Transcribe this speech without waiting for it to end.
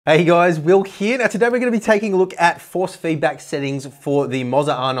Hey guys, Will here. Now today we're going to be taking a look at force feedback settings for the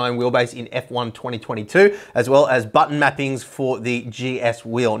MOZA R9 wheelbase in F1 2022, as well as button mappings for the GS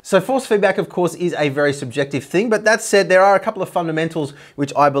wheel. So force feedback, of course, is a very subjective thing, but that said, there are a couple of fundamentals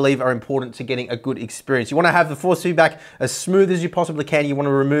which I believe are important to getting a good experience. You want to have the force feedback as smooth as you possibly can. You want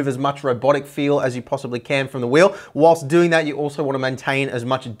to remove as much robotic feel as you possibly can from the wheel. Whilst doing that, you also want to maintain as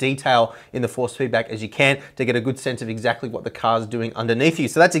much detail in the force feedback as you can to get a good sense of exactly what the car is doing underneath you.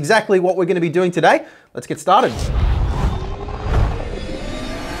 So that's exactly what we're going to be doing today. Let's get started.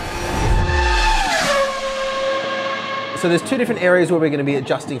 So there's two different areas where we're going to be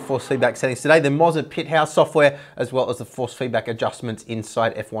adjusting force feedback settings today. The MOZA Pit House software, as well as the force feedback adjustments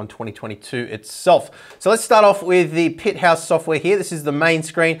inside F1 2022 itself. So let's start off with the Pit House software here. This is the main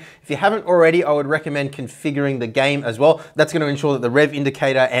screen. If you haven't already, I would recommend configuring the game as well. That's going to ensure that the rev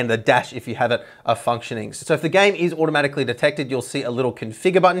indicator and the dash, if you have it, are functioning. So if the game is automatically detected, you'll see a little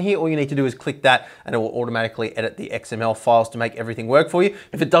configure button here. All you need to do is click that and it will automatically edit the XML files to make everything work for you.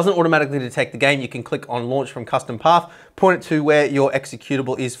 If it doesn't automatically detect the game, you can click on Launch from Custom Path, point it to where your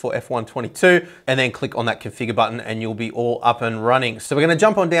executable is for F1 22, and then click on that configure button and you'll be all up and running. So we're going to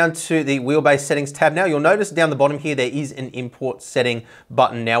jump on down to the wheelbase settings tab now. You'll notice down the bottom here, there is an import setting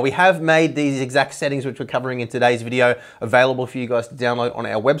button. Now we have made these exact settings, which we're covering in today's video, available for you guys to download on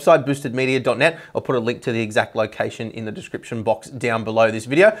our website, boostedmedia.net. I'll put a link to the exact location in the description box down below this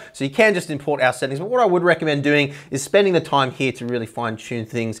video. So you can just import our settings, but what I would recommend doing is spending the time here to really fine tune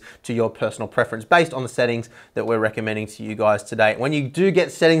things to your personal preference based on the settings that we're recommending to you guys today. When you do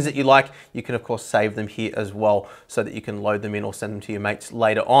get settings that you like, you can of course save them here as well so that you can load them in or send them to your mates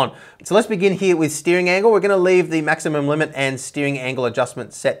later on. So let's begin here with steering angle. We're going to leave the maximum limit and steering angle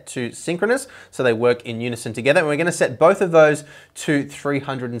adjustment set to synchronous so they work in unison together. And we're going to set both of those to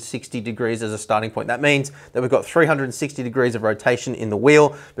 360 degrees as a starting point. That means that we've got 360 degrees of rotation in the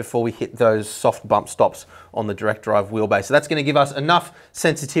wheel before we hit those soft bump stops on the direct drive wheelbase. So that's going to give us enough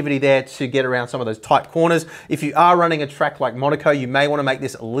sensitivity there to get around some of those tight corners. If you are running a track like Monaco, you may want to make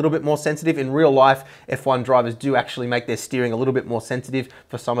this a little bit more sensitive. In real life, F1 drivers do actually make their steering a little bit more sensitive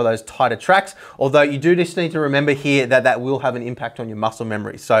for some of those tighter tracks, although you do just need to remember here that that will have an impact on your muscle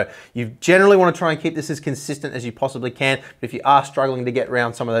memory. So you generally want to try and keep this as consistent as you possibly can, but if you are struggling to get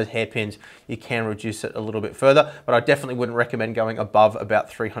around some of those hairpins, you can reduce it a little bit further, but I definitely wouldn't recommend going above about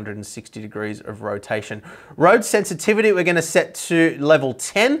 360 degrees of rotation. Road sensitivity, we're going to set to level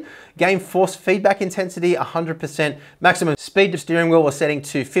 10. Game force feedback intensity, 100%. Maximum speed to steering wheel, we're setting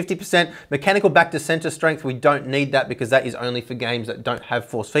to 50%. Mechanical back to center strength, we don't need that because that is only for games that don't have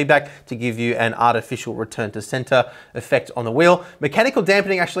force feedback to give you an artificial return to center effect on the wheel. Mechanical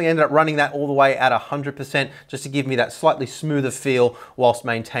dampening, actually ended up running that all the way at 100% just to give me that slightly smoother feel whilst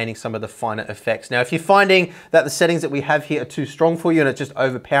maintaining some of the finer effects. Now, if you're finding that the settings that we have here are too strong for you and it's just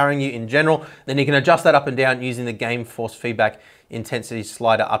overpowering you in general, then you can adjust that up and down using the game force feedback intensity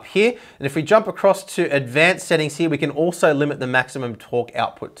slider up here. And if we jump across to advanced settings here, we can also limit the maximum torque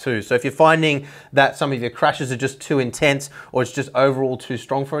output too. So if you're finding that some of your crashes are just too intense or it's just overall too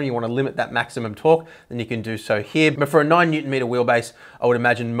strong for you, and you want to limit that maximum torque, then you can do so here. But for a 9 Newton meter wheelbase, I would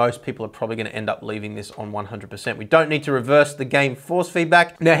imagine most people are probably going to end up leaving this on 100%. We don't need to reverse the game force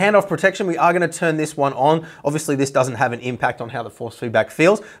feedback. Now, handoff protection, we are going to turn this one on. Obviously, this doesn't have an impact on how the force feedback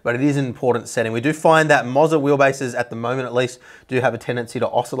feels, but it is an important setting. We do find that MOZA wheelbases, at the moment at least, do have a tendency to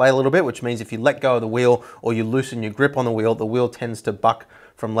oscillate a little bit, which means if you let go of the wheel or you loosen your grip on the wheel tends to buck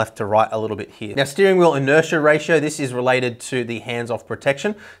from left to right a little bit here. Now, steering wheel inertia ratio, this is related to the hands-off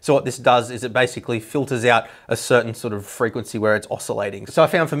protection. So what this does is it basically filters out a certain sort of frequency where it's oscillating. So I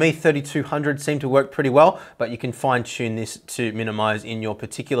found for me, 3200 seemed to work pretty well, but you can fine tune this to minimize in your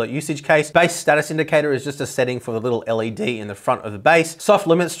particular usage case. Base status indicator is just a setting for the little LED in the front of the base. Soft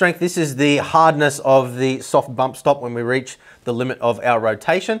limit strength, this is the hardness of the soft bump stop when we reach the limit of our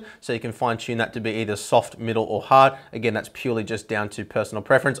rotation. So you can fine tune that to be either soft, middle, or hard. Again, that's purely just down to personal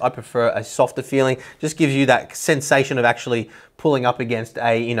preference. I prefer a softer feeling. Just gives you that sensation of actually pulling up against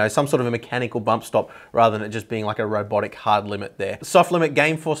a, some sort of a mechanical bump stop rather than it just being like a robotic hard limit there. Soft limit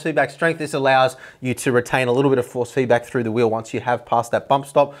game force feedback strength. This allows you to retain a little bit of force feedback through the wheel once you have passed that bump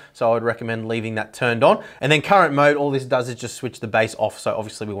stop. So I would recommend leaving that turned on. And then current mode, all this does is just switch the base off. So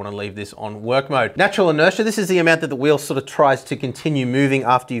obviously we want to leave this on work mode. Natural inertia. This is the amount that the wheel sort of tries to continue moving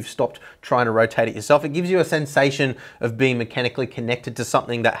after you've stopped trying to rotate it yourself. It gives you a sensation of being mechanically connected to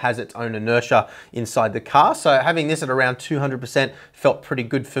something that has its own inertia inside the car. So having this at around 200% 100% felt pretty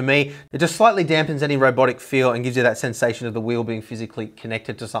good for me. It just slightly dampens any robotic feel and gives you that sensation of the wheel being physically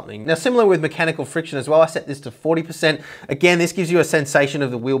connected to something. Now, similar with mechanical friction as well, I set this to 40%. Again, this gives you a sensation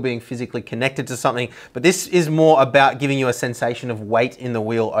of the wheel being physically connected to something, but this is more about giving you a sensation of weight in the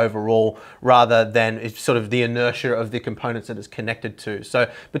wheel overall, rather than it's sort of the inertia of the components that it's connected to. So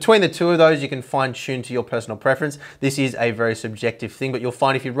between the two of those, you can fine tune to your personal preference. This is a very subjective thing, but you'll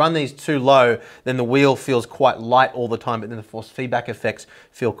find if you run these too low, then the wheel feels quite light all the time, but then the force feedback effects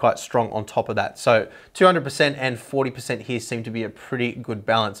feel quite strong on top of that. So 200% and 40% here seem to be a pretty good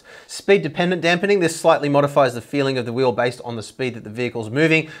balance. Speed dependent dampening, this slightly modifies the feeling of the wheel based on the speed that the vehicle's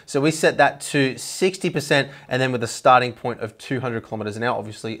moving. So we set that to 60%, and then with a starting point of 200 kilometers an hour.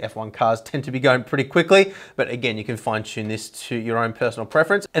 Obviously F1 cars tend to be going pretty quickly, but again, you can fine tune this to your own personal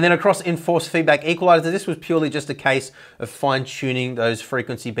preference. And then across in force feedback equalizer, this was purely just a case of fine tuning those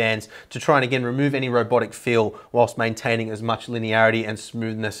frequency bands to try and again remove any robotic feel whilst maintaining as much linearity and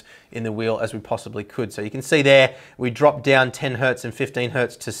smoothness in the wheel as we possibly could. So you can see there, we dropped down 10 Hertz and 15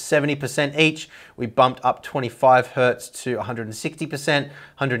 Hertz to 70% each. We bumped up 25 Hertz to 160%,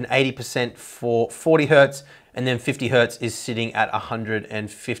 180% for 40 Hertz, and then 50 Hertz is sitting at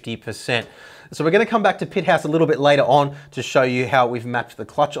 150%. So we're going to come back to Pit House a little bit later on to show you how we've mapped the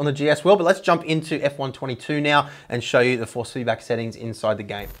clutch on the GS wheel, but let's jump into F122 now and show you the force feedback settings inside the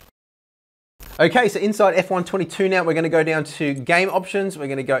game. Okay, so inside F122 now, we're going to go down to game options. We're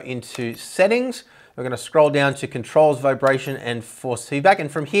going to go into settings. We're going to scroll down to controls, vibration, and force feedback. And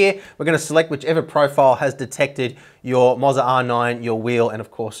from here, we're going to select whichever profile has detected your MOZA R9, your wheel, and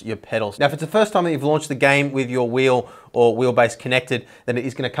of course your pedals. Now, if it's the first time that you've launched the game with your wheel or wheelbase connected, then it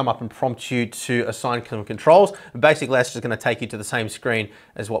is going to come up and prompt you to assign some controls. And basically, that's just going to take you to the same screen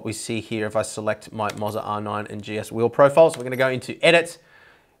as what we see here if I select my MOZA R9 and GS wheel profiles. So we're going to go into edit,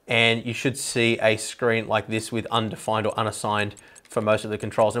 and you should see a screen like this with undefined or unassigned for most of the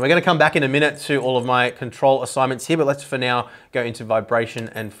controls. And we're going to come back in a minute to all of my control assignments here, but let's for now go into vibration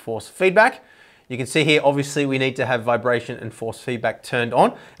and force feedback. You can see here, obviously we need to have vibration and force feedback turned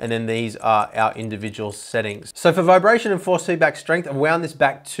on, and then these are our individual settings. So for vibration and force feedback strength, I've wound this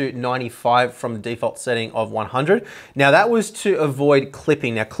back to 95 from the default setting of 100. Now that was to avoid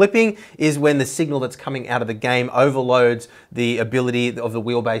clipping. Now clipping is when the signal that's coming out of the game overloads the ability of the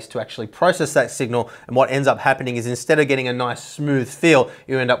wheelbase to actually process that signal, and what ends up happening is instead of getting a nice smooth feel,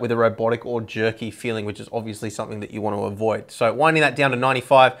 you end up with a robotic or jerky feeling, which is obviously something that you want to avoid. So winding that down to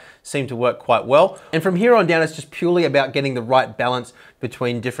 95 seemed to work quite well. And from here on down, it's just purely about getting the right balance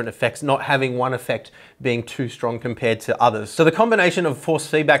between different effects, not having one effect being too strong compared to others. So the combination of force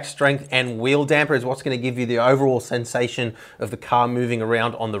feedback strength and wheel damper is what's going to give you the overall sensation of the car moving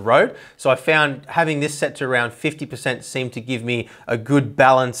around on the road. So I found having this set to around 50% seemed to give me a good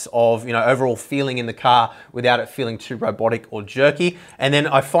balance of, overall feeling in the car without it feeling too robotic or jerky. And then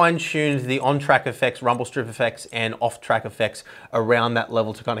I fine-tuned the on-track effects, rumble strip effects, and off-track effects around that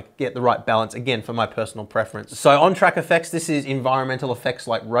level to kind of get the right balance, again, for my personal preference. So on-track effects, this is environmental effects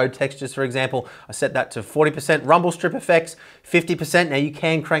like road textures, for example. I set that to 40%. Rumble strip effects, 50%. Now you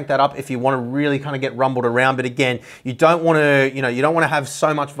can crank that up if you want to really kind of get rumbled around, but again, you don't want to, you don't want to have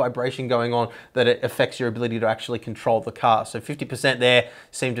so much vibration going on that it affects your ability to actually control the car. So 50% there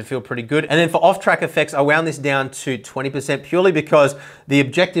seemed to feel pretty good. And then for off-track effects, I wound this down to 20% purely because the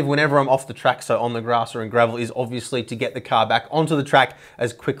objective whenever I'm off the track, so on the grass or in gravel, is obviously to get the car back onto the track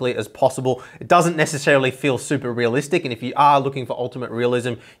as quickly as possible. It doesn't necessarily feel super realistic, and if you are looking for ultimate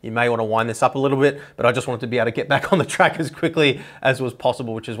realism, you may want to wind this up a little bit, but I just wanted to be able to get back on the track as quickly as was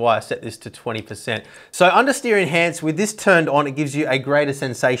possible, which is why I set this to 20%. So understeer enhance, with this turned on, it gives you a greater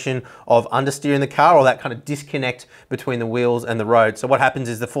sensation of understeering the car, or that kind of disconnect between the wheels and the road. So what happens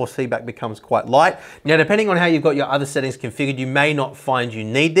is the force feedback becomes quite light. Now, depending on how you've got your other settings configured, you may not find you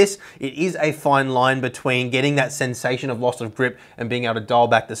need this. It is a fine line between getting that sensation of loss of grip and being able to dial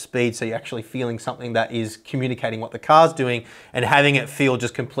back the speed so you're actually feeling something that is communicating what the car's doing, and having it feel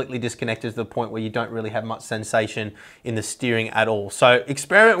just completely disconnected to the point where you don't really have much sensation in the steering at all. So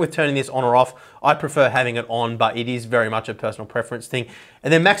experiment with turning this on or off. I prefer having it on, but it is very much a personal preference thing.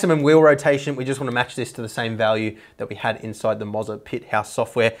 And then maximum wheel rotation, we just want to match this to the same value that we had inside the MOZA Pit House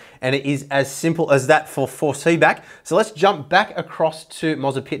software. And it is as simple as that for force feedback. So let's jump back across to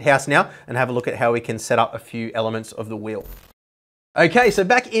MOZA Pit House now and have a look at how we can set up a few elements of the wheel. Okay, so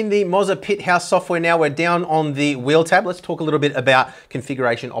back in the MOZA Pit House software now, we're down on the wheel tab. Let's talk a little bit about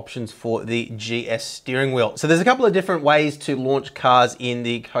configuration options for the GS steering wheel. So there's a couple of different ways to launch cars in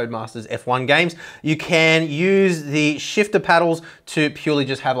the Codemasters F1 games. You can use the shifter paddles to purely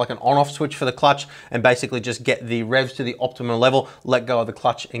just have like an on-off switch for the clutch and basically just get the revs to the optimum level, let go of the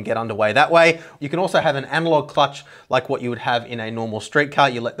clutch and get underway that way. You can also have an analog clutch like what you would have in a normal street car.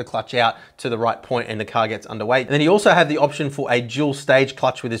 You let the clutch out to the right point and the car gets underway. And then you also have the option for a dual stage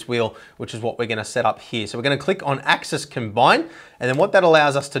clutch with this wheel, which is what we're going to set up here. So we're going to click on Axis Combine, and then what that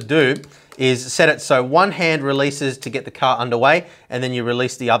allows us to do is set it so one hand releases to get the car underway, and then you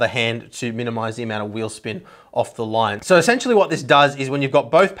release the other hand to minimize the amount of wheel spin off the line. So essentially what this does is when you've got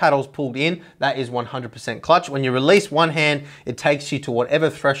both paddles pulled in, that is 100% clutch. When you release one hand, it takes you to whatever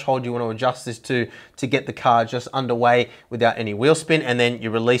threshold you want to adjust this to get the car just underway without any wheel spin, and then you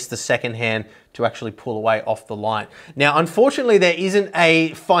release the second hand to actually pull away off the line. Now, unfortunately, there isn't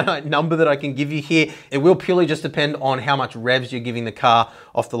a finite number that I can give you here. It will purely just depend on how much revs you're giving the car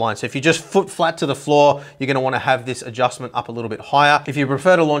off the line. So if you just foot flat to the floor, you're gonna wanna have this adjustment up a little bit higher. If you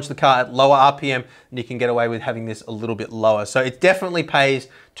prefer to launch the car at lower RPM, then you can get away with having this a little bit lower. So it definitely pays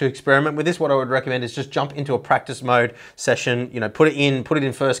to experiment with this. What I would recommend is just jump into a practice mode session, put it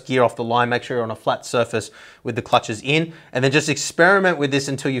in first gear off the line, make sure you're on a flat surface with the clutches in, and then just experiment with this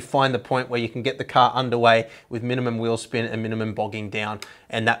until you find the point where you can get the car underway with minimum wheel spin and minimum bogging down,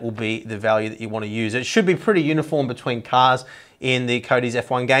 and that will be the value that you want to use. It should be pretty uniform between cars in the Cody's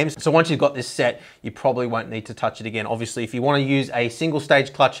F1 games. So once you've got this set, you probably won't need to touch it again. Obviously, if you want to use a single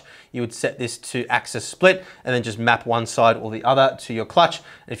stage clutch, you would set this to axis split and then just map one side or the other to your clutch.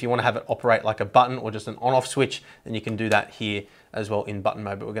 And if you want to have it operate like a button or just an on-off switch, then you can do that here as well in button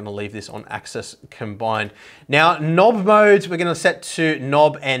mode, but we're going to leave this on axis combined. Now, knob modes, we're going to set to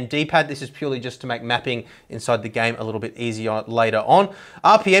knob and D-pad. This is purely just to make mapping inside the game a little bit easier later on.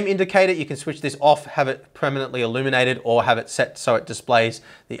 RPM indicator, you can switch this off, have it permanently illuminated, or have it set so it displays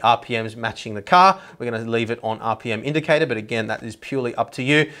the RPMs matching the car. We're going to leave it on RPM indicator, but again, that is purely up to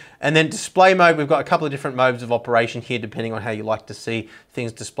you. And then display mode, we've got a couple of different modes of operation here, depending on how you like to see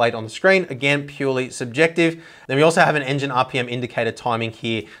things displayed on the screen. Again, purely subjective. Then we also have an engine RPM indicator timing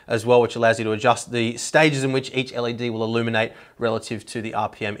here as well, which allows you to adjust the stages in which each LED will illuminate relative to the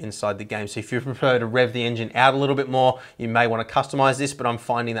RPM inside the game. So if you prefer to rev the engine out a little bit more, you may want to customize this, but I'm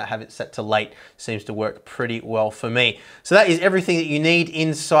finding that have it set to late seems to work pretty well for me. So that is everything that you need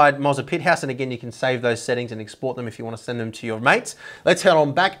inside MOZA Pit House. And again, you can save those settings and export them if you want to send them to your mates. Let's head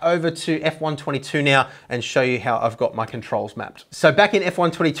on back over to F122 now and show you how I've got my controls mapped. So back in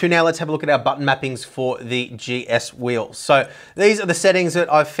F122 now, let's have a look at our button mappings for the GS wheel. So these are the settings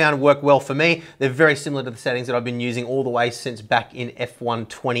that I've found work well for me. They're very similar to the settings that I've been using all the way since back in F1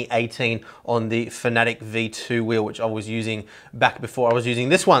 2018 on the Fanatic V2 wheel, which I was using back before I was using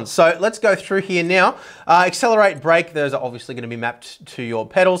this one. So let's go through here now. Accelerate, brake, those are obviously going to be mapped to your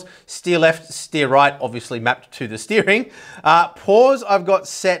pedals. Steer left, steer right, obviously mapped to the steering. Pause, I've got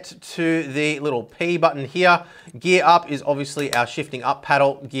set to the little P button here. Gear up is obviously our shifting up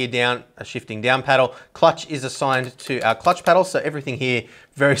paddle. Gear down, a shifting down paddle. Clutch is assigned to our clutch paddle, so everything here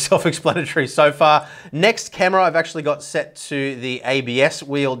very self-explanatory so far. Next camera, I've actually got set to the ABS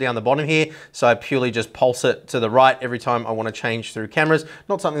wheel down the bottom here. So I purely just pulse it to the right every time I want to change through cameras.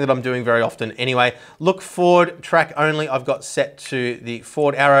 Not something that I'm doing very often anyway. Look forward, track only, I've got set to the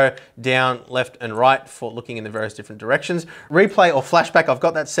forward arrow, down, left and right for looking in the various different directions. Replay or flashback, I've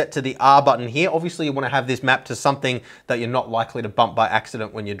got that set to the R button here. Obviously you want to have this mapped to something that you're not likely to bump by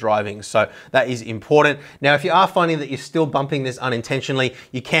accident when you're driving. So that is important. Now, if you are finding that you're still bumping this unintentionally,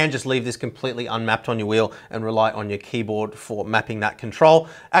 you can just leave this completely unmapped on your wheel and rely on your keyboard for mapping that control.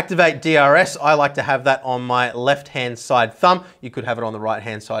 Activate DRS, I like to have that on my left-hand side thumb. You could have it on the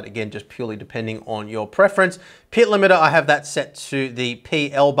right-hand side, again, just purely depending on your preference. Pit limiter, I have that set to the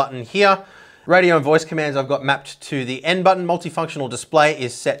PL button here. Radio and voice commands I've got mapped to the N button. Multifunctional display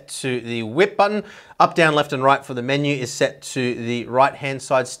is set to the whip button. Up, down, left and right for the menu is set to the right-hand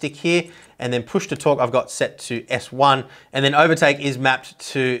side stick here. And then push to talk I've got set to S1. And then overtake is mapped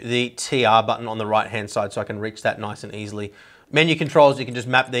to the TR button on the right-hand side, so I can reach that nice and easily. Menu controls, you can just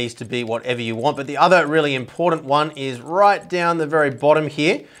map these to be whatever you want. But the other really important one is right down the very bottom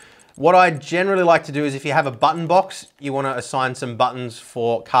here. What I generally like to do is if you have a button box, you want to assign some buttons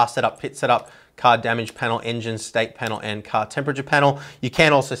for car setup, pit setup, car damage panel, engine state panel, and car temperature panel. You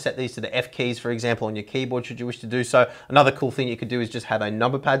can also set these to the F keys, for example, on your keyboard should you wish to do so. Another cool thing you could do is just have a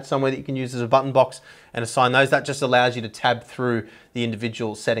number pad somewhere that you can use as a button box and assign those. That just allows you to tab through the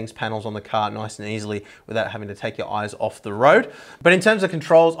individual settings panels on the car nice and easily without having to take your eyes off the road. But in terms of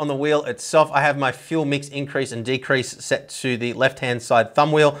controls on the wheel itself, I have my fuel mix increase and decrease set to the left-hand side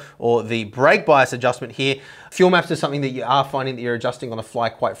thumb wheel, or the brake bias adjustment here. Fuel maps is something that you are finding that you're adjusting on the fly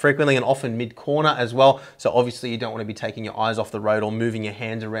quite frequently, and often mid-corner as well. So obviously you don't want to be taking your eyes off the road or moving your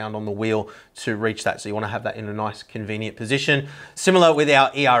hands around on the wheel to reach that. So you want to have that in a nice convenient position. Similar with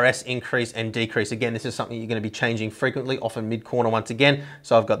our ERS increase and decrease. Again, this is something you're going to be changing frequently, often mid-corner once again.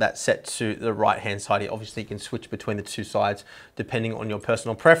 So I've got that set to the right-hand side here. Obviously you can switch between the two sides depending on your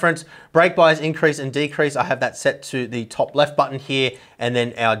personal preference. Brake bias increase and decrease, I have that set to the top left button here, and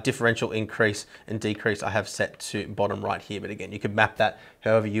then our differential increase and decrease I have set to bottom right here. But again, you can map that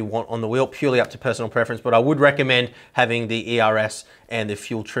however you want on the wheel, purely up to personal preference. But I would recommend having the ERS and the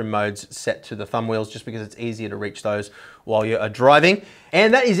fuel trim modes set to the thumb wheels, just because it's easier to reach those while you are driving.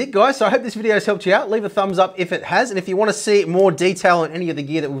 And that is it, guys. So I hope this video has helped you out. Leave a thumbs up if it has. And if you want to see more detail on any of the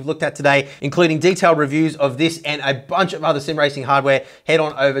gear that we've looked at today, including detailed reviews of this and a bunch of other sim racing hardware, head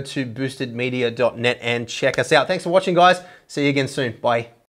on over to boostedmedia.net and check us out. Thanks for watching, guys. See you again soon. Bye.